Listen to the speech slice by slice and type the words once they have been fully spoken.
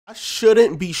I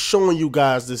shouldn't be showing you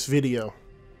guys this video,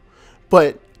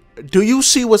 but do you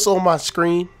see what's on my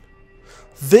screen?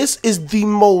 This is the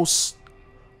most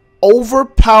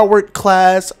overpowered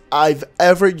class I've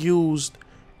ever used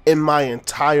in my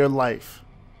entire life.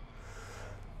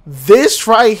 This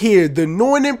right here, the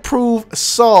new and improved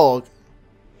SAUG,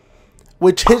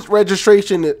 which his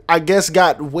registration, I guess,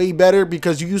 got way better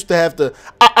because you used to have to.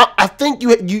 I think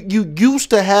you used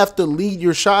to have to lead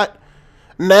your shot.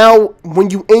 Now, when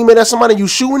you aim it at somebody, you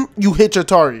shooting, you hit your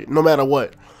target no matter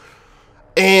what.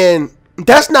 And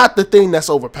that's not the thing that's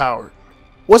overpowered.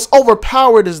 What's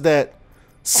overpowered is that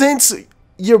since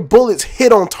your bullets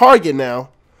hit on target now,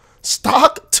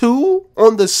 stock 2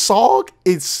 on the SAUG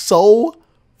is so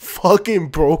fucking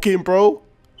broken, bro.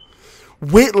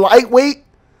 With lightweight,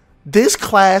 this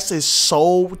class is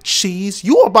so cheese.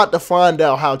 You are about to find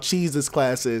out how cheese this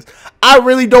class is. I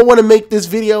really don't want to make this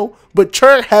video, but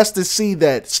Church has to see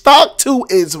that stock 2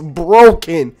 is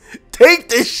broken. Take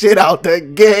this shit out the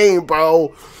game,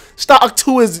 bro. Stock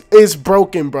 2 is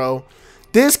broken, bro.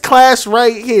 This class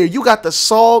right here, you got the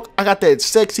SAUG. I got that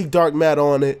sexy dark mat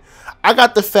on it. I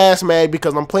got the fast mag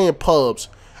because I'm playing pubs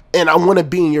and I want to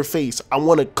be in your face. I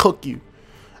want to cook you.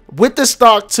 With the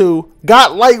stock 2,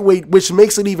 got lightweight, which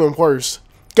makes it even worse.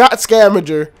 Got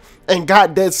scavenger and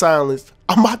got dead silence.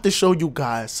 I'm about to show you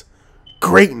guys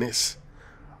greatness.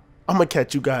 I'm gonna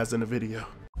catch you guys in the video.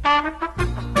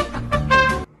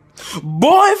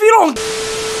 Boy, if you don't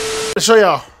show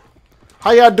y'all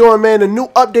how y'all doing, man. The new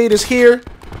update is here.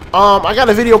 I got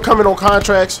a video coming on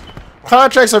contracts.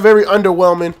 Contracts are very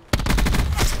underwhelming.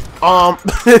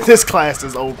 This class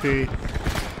is OP.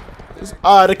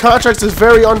 The contracts is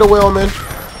very underwhelming.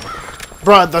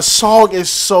 Bruh, the SAUG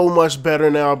is so much better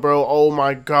now, bro. Oh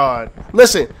my god.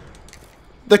 Listen,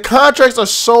 the contracts are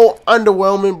so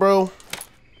underwhelming, bro.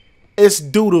 It's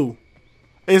doo-doo.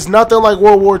 It's nothing like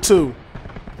World War II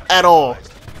at all.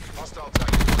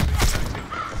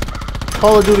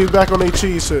 Call of Duty back on their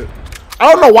cheese shit.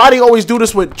 I don't know why they always do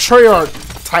this with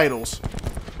Treyarch titles.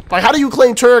 Like, how do you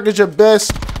claim Treyarch is your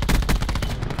best?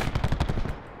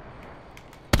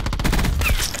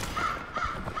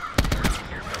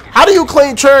 How do you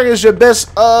claim Treyarch is your best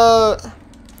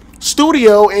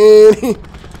studio and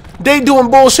they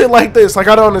doing bullshit like this? Like,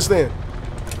 I don't understand.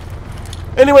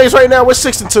 Anyways, right now we're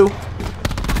 6-2.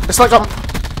 It's like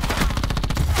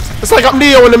I'm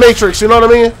Neo in the Matrix. You know what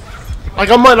I mean? Like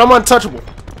I'm untouchable.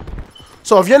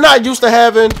 So if you're not used to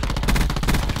having,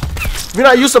 if you're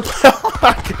not used to play, oh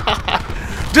my god,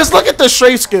 just look at the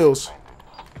strafe skills.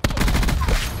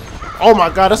 Oh my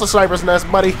god, that's a sniper's nest,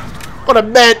 buddy. Go to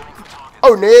bed.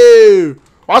 Oh no!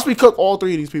 Watch me cook all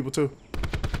 3 of these people too.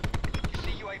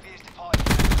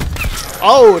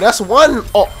 Oh, that's one.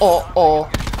 Oh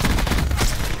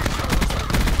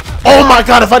my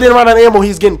god! If I didn't run out of ammo,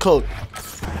 he's getting cooked.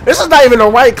 This is not even the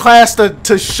right class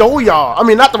to show y'all. I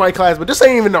mean, not the right class, but this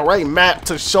ain't even the right map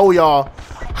to show y'all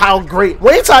how great.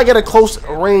 Wait till I get a close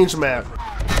range map.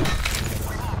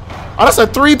 Oh, that's a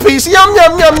 3-piece. Yum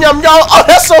yum yum yum yum. Oh,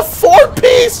 that's a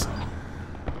 4-piece.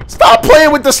 Stop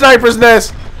playing with the sniper's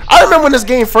nest. I remember when this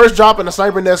game first dropped and the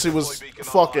sniper nest, it was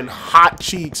fucking hot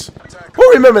cheeks.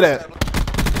 Who remember that?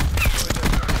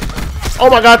 Oh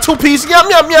my god, 2-piece. Yum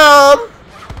yum yum.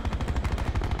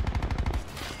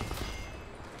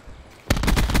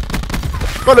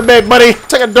 Go to bed, buddy.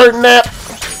 Take a dirt nap.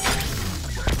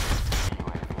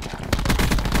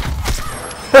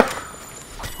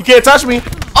 You can't touch me.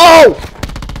 Oh!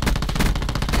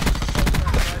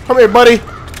 Come here, buddy.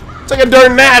 Take a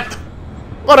dirt nap.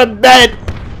 Go to bed.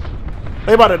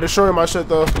 They about to destroy my shit,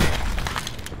 though.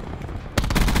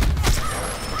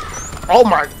 Oh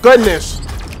my goodness.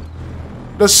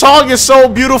 The SAUG is so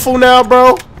beautiful now,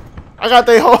 bro. I got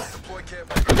they whole.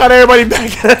 I got everybody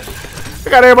back. I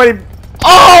got everybody.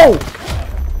 Oh!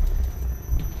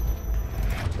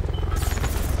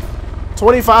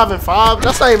 25-5.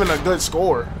 That's not even a good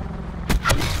score.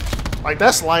 Like,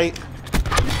 that's light.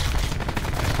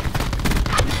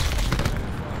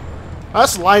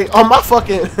 That's light. Oh, my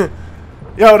fucking...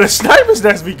 Yo, the sniper's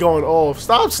nest be going off.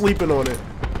 Stop sleeping on it.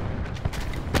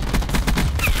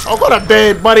 Oh, go to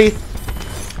bed, buddy.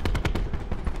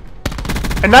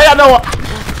 And now y'all know...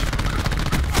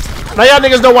 Now y'all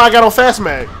niggas know why I got on fast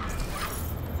mag.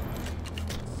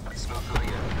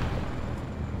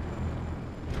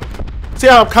 See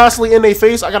how I'm constantly in their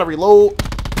face? I gotta reload. I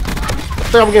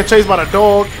think I'm getting chased by the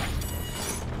dog.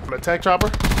 I'm a tech chopper.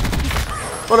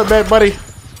 Go to bed, buddy.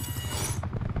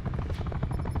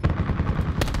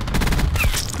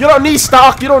 You don't need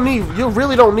stock. You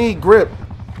really don't need grip.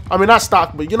 I mean, not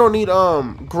stock, but you don't need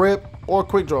grip or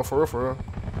quick draw for real, for real.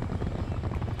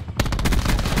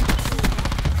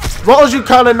 As long as you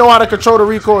kind of know how to control the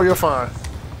recoil, you're fine.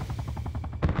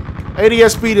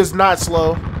 ADS speed is not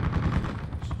slow,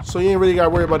 so you ain't really got to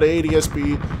worry about the ADS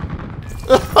speed.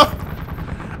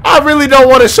 I really don't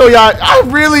want to show y'all. I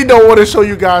really don't want to show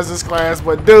you guys this class,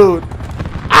 but dude,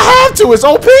 I have to. It's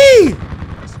OP.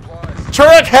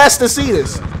 Trek has to see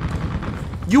this.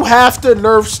 You have to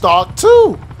nerf stock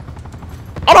 2.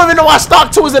 I don't even know why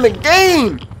stock 2 is in the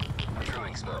game.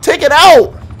 Take it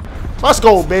out. Let's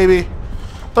go, baby.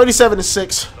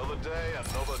 37-6.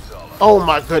 Oh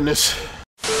my goodness.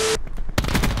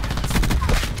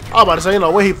 I'm about to say, you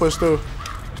know what he pushed through.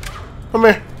 Come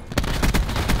here.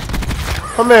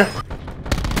 Come here.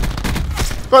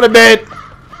 Go to bed.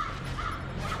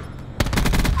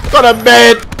 Go to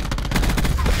bed.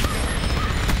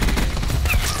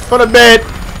 Go to bed.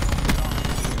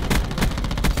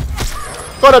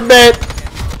 Go to bed.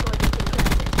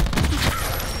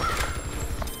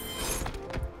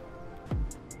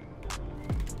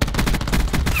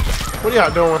 What are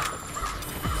y'all doing?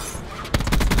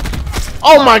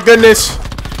 Oh my goodness.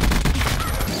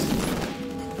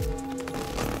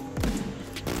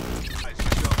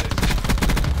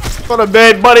 Go to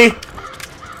bed, buddy.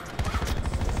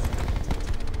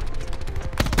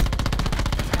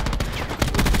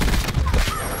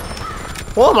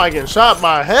 Why am I getting shot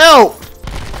by? Help!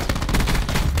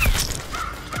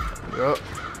 Yep.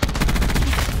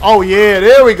 Oh yeah,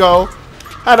 there we go.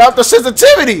 Had up the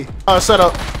sensitivity. Set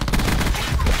up.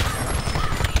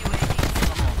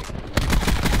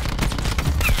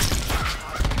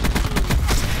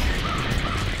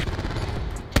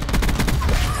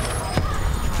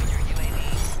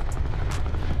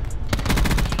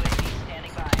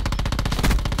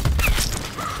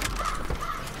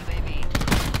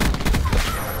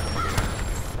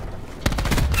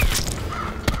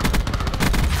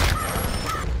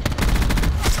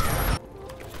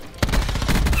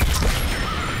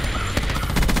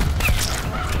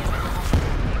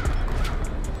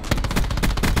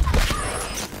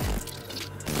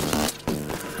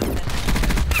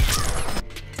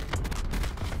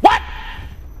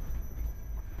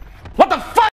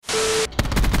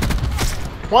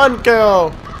 One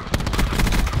kill.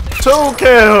 2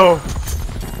 kill.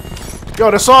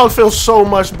 Yo, the song feels so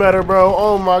much better, bro.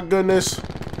 Oh my goodness.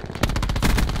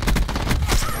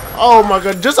 Oh my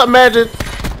god. Just imagine.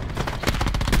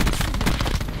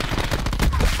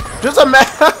 Just imagine.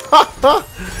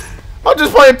 I'm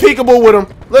just playing peekaboo with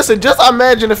him. Listen, just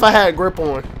imagine if I had grip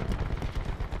on.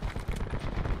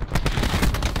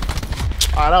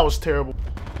 Ah, that was terrible.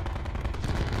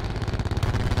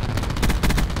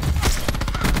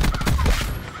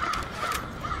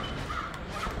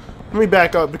 Let me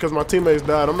back up because my teammates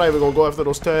died. I'm not even gonna go after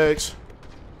those tags.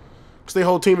 Cause their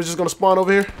whole team is just gonna spawn over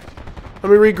here.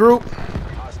 Let me regroup.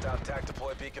 Hostile tac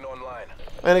deploy beacon online.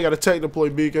 And they got a tech deploy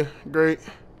beacon. Great.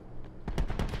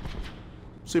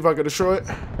 See if I can destroy it.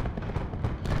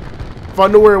 If I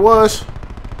knew where it was.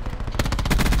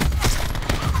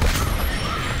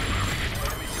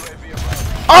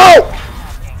 Oh!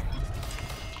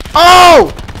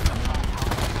 Oh!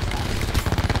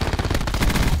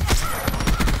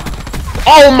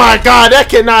 Oh my god, that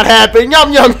cannot happen.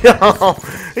 Yum, yum, yum.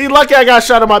 He lucky I got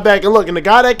shot in my back. And look, and the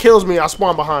guy that kills me, I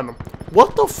spawn behind him.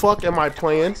 What the fuck am I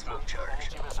playing?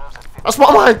 I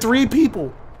spawn behind 3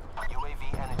 people.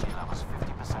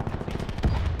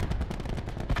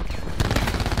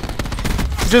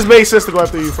 It just made sense to go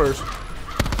after you first.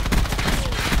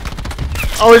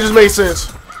 Oh, it just made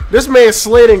sense. This man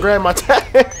slid and grabbed my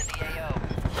tag.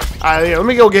 Alright, yeah, let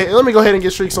me go ahead and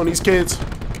get streaks on these kids.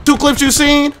 2 clips you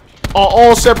seen are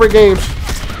all separate games.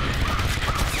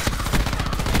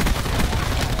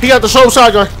 He got the strobe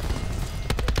shotgun.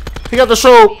 He got the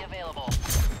strobe.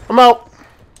 I'm out.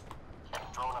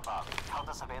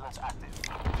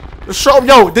 The strobe,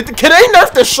 yo, can they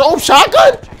nerf the strobe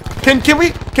shotgun?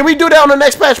 Can we do that on the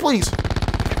next patch, please?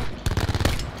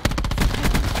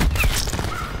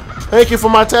 Thank you for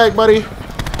my tag, buddy.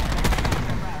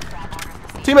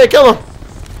 Teammate, kill him.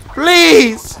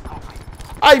 Please.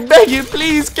 I beg you,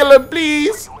 please kill him,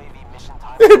 please.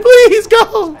 Please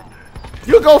go.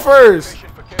 You go first.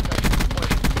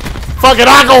 Fuck it,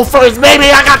 I go first, baby.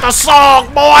 I got the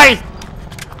SAUG, boy.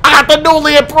 I got the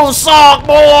newly improved SAUG,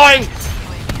 boy.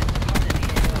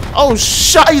 Oh,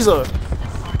 shiza.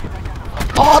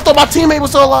 Oh, I thought my teammate was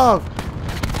still alive.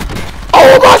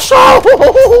 Oh, my show.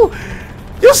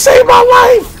 You saved my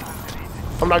life.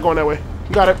 I'm not going that way.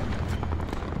 You got it.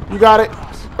 You got it.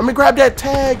 Let me grab that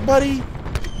tag, buddy.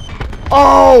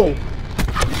 Oh,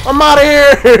 I'm out of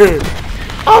here.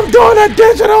 I'm doing a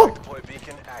digital.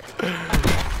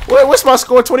 Wait, what's my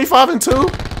score? 25-2?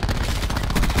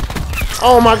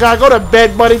 Oh my God, go to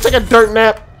bed, buddy. Take a dirt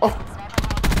nap.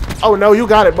 Oh no, you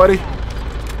got it, buddy.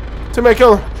 Teammate,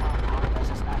 kill him.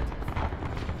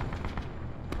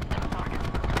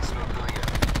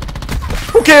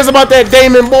 Who cares about that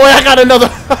Damon, boy? I got another.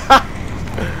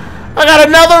 I got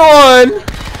another one.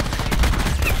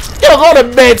 Yo, go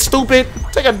to bed, stupid.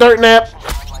 Take a dirt nap.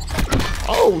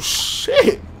 Oh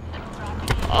shit.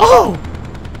 Oh,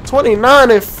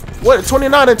 29 and what?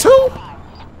 29 and 2.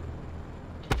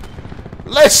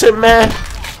 Listen, man.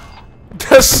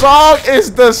 The SAUG is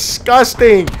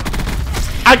disgusting.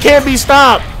 I can't be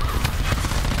stopped.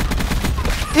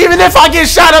 Even if I get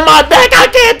shot in my back, I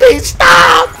can't be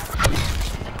stopped.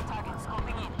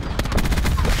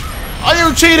 Are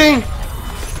you cheating?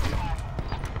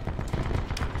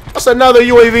 That's another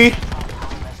UAV.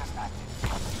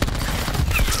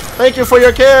 Thank you for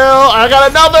your kill. I got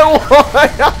another one.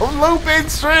 I'm looping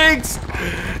streaks.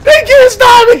 They can't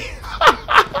stop me.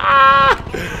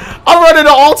 I'm running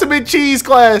the ultimate cheese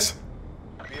class.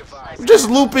 I'm just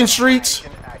looping streaks.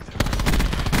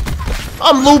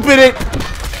 I'm looping it.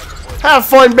 Have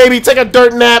fun, baby. Take a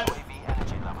dirt nap.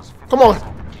 Come on.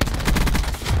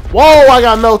 Whoa, I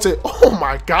got melted. Oh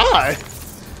my God.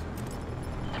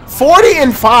 40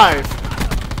 and 5.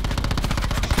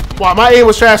 Wow, my aim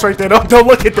was trash right there. Don't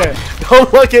look at that.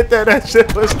 Don't look at that. That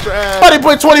shit was trash. Somebody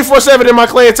put 24/7 in my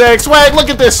clan tag. Swag, look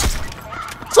at this.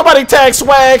 Somebody tag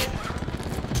Swag.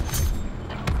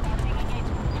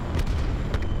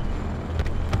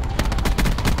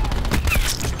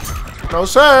 No,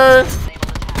 sir.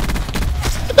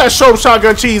 Get that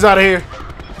shotgun cheese out of here.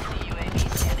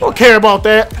 Don't care about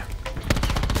that.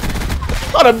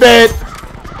 Go to bed.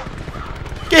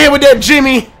 Get here with that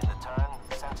Jimmy.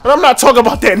 And I'm not talking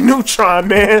about that neutron,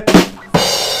 man.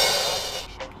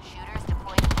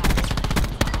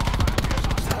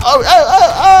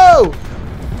 Oh.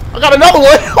 I got another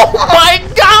one. Oh my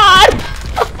God.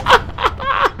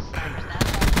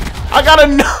 I got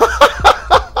another.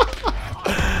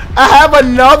 I have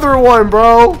another one,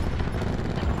 bro.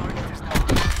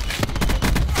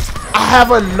 I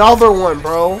have another one,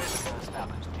 bro.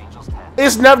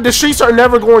 It's never. The streets are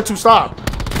never going to stop.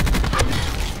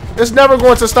 It's never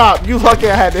going to stop. You lucky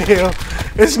I had to heal.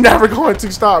 It's never going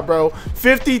to stop, bro.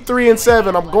 53 and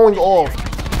 7. I'm going off.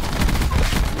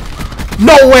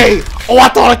 No way. Oh, I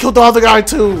thought I killed the other guy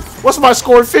too. What's my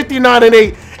score? 59 and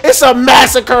 8. It's a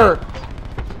massacre.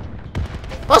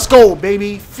 Let's go,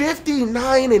 baby.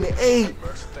 59 and 8.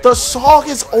 The SAUG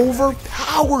is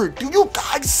overpowered. Do you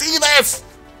guys see this?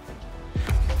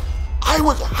 How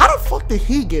the fuck did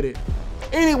he get it?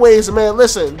 Anyways, man,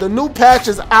 listen. The new patch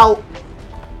is out.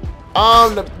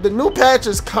 The new patch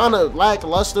is kind of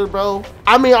lackluster, bro.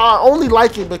 I mean, I only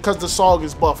like it because the SAUG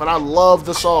is buff, and I love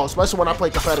the SAUG, especially when I play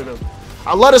competitive.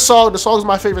 I love the SAUG. The SAUG is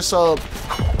my favorite sub.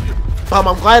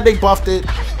 I'm glad they buffed it.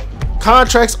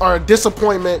 Contracts are a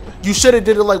disappointment. You should have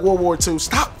did it like World War II.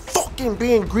 Stop fucking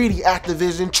being greedy,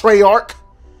 Activision, Treyarch.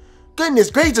 Goodness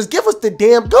gracious, give us the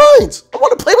damn guns. I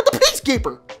want to play with the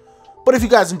Peacekeeper. But if you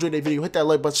guys enjoyed that video, hit that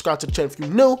like button, subscribe to the channel if you're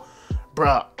new.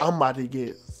 Bruh, I'm about to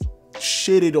get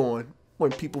shitted on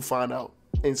when people find out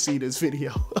and see this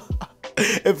video.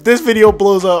 If this video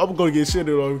blows up, I'm gonna get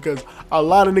shitted on because a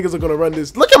lot of niggas are gonna run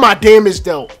this. Look at my damage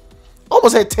though.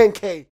 Almost had 10K.